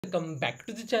Welcome back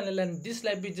to the channel, and this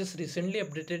lab is just recently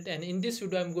updated, and in this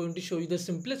video I'm going to show you the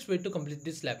simplest way to complete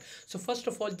this lab. So first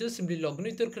of all, just simply log in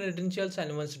with your credentials,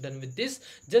 and once done with this,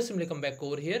 just simply come back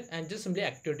over here and just simply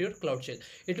activate your cloud shell.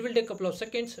 It will take a couple of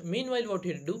seconds. Meanwhile, what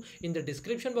you do, in the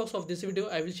description box of this video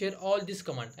I will share all this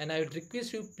command, and I will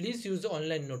request you please use the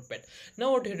online notepad.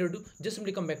 Now what you have to do, just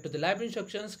simply come back to the lab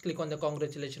instructions, click on the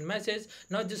congratulations message.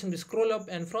 Now just simply scroll up,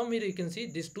 and from here you can see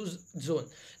these two zone.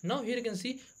 Now here you can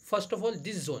see first of all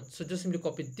this zone, so just simply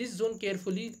copy this zone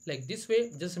carefully like this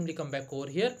way. Just simply come back over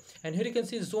here, and here you can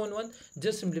see zone 1,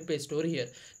 just simply paste over here.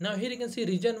 Now here you can see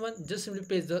region 1, just simply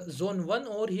paste the zone 1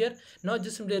 over here. Now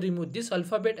just simply remove this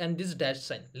alphabet and this dash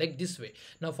sign like this way.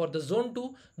 Now for the zone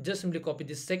 2, just simply copy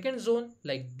this second zone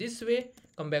like this way,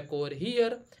 come back over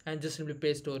here and just simply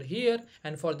paste over here.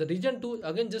 And for the region 2,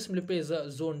 again just simply paste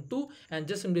the zone 2 and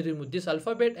just simply remove this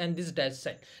alphabet and this dash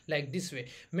sign like this way.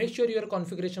 Make sure your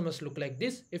configuration must look like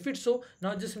this. If it's so,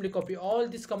 now just simply copy all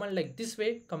this command like this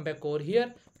way, come back over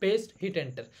here, paste, hit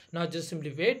enter. Now just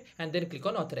simply wait and then click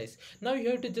on authorize. Now you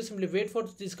have to just simply wait for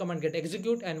this command get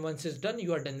execute, and once it's done,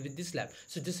 you are done with this lab.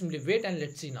 So just simply wait and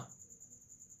let's see now.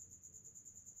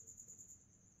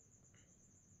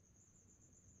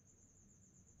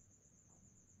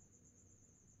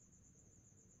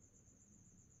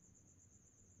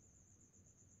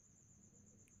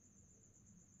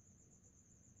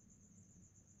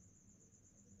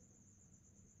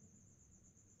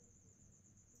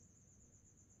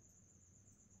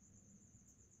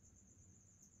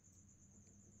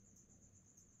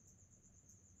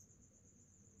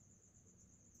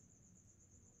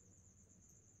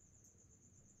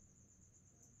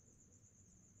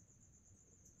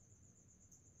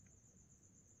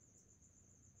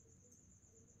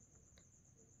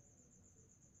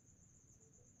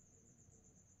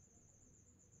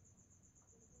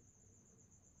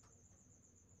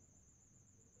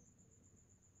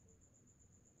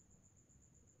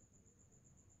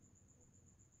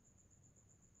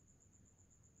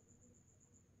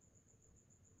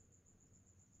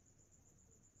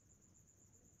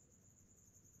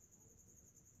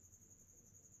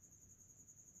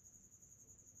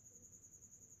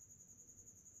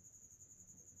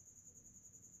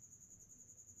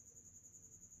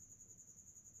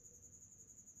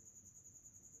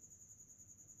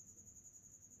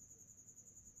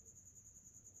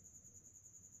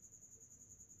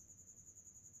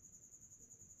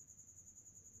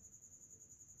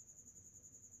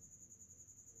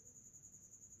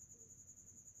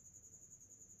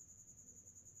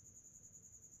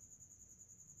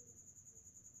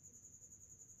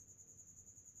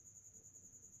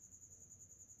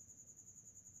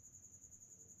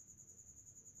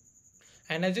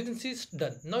 And as you can see, it's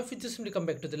done. Now if you just simply come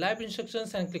back to the lab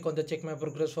instructions and click on the check my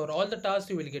progress for all the tasks,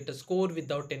 you will get a score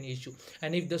without any issue.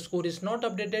 And if the score is not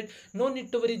updated, no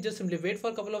need to worry, just simply wait for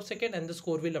a couple of seconds and the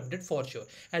score will update for sure.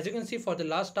 As you can see, for the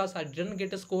last task I didn't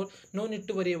get a score. No need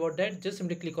to worry about that. Just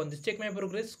simply click on this check my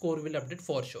progress, score will update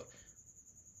for sure.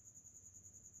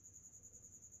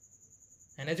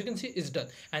 And as you can see, it's done.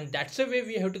 And that's the way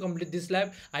we have to complete this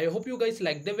lab. I hope you guys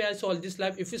like the way I solved this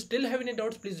lab. If you still have any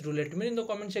doubts, please do let me know in the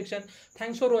comment section.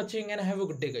 Thanks for watching and have a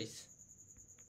good day, guys.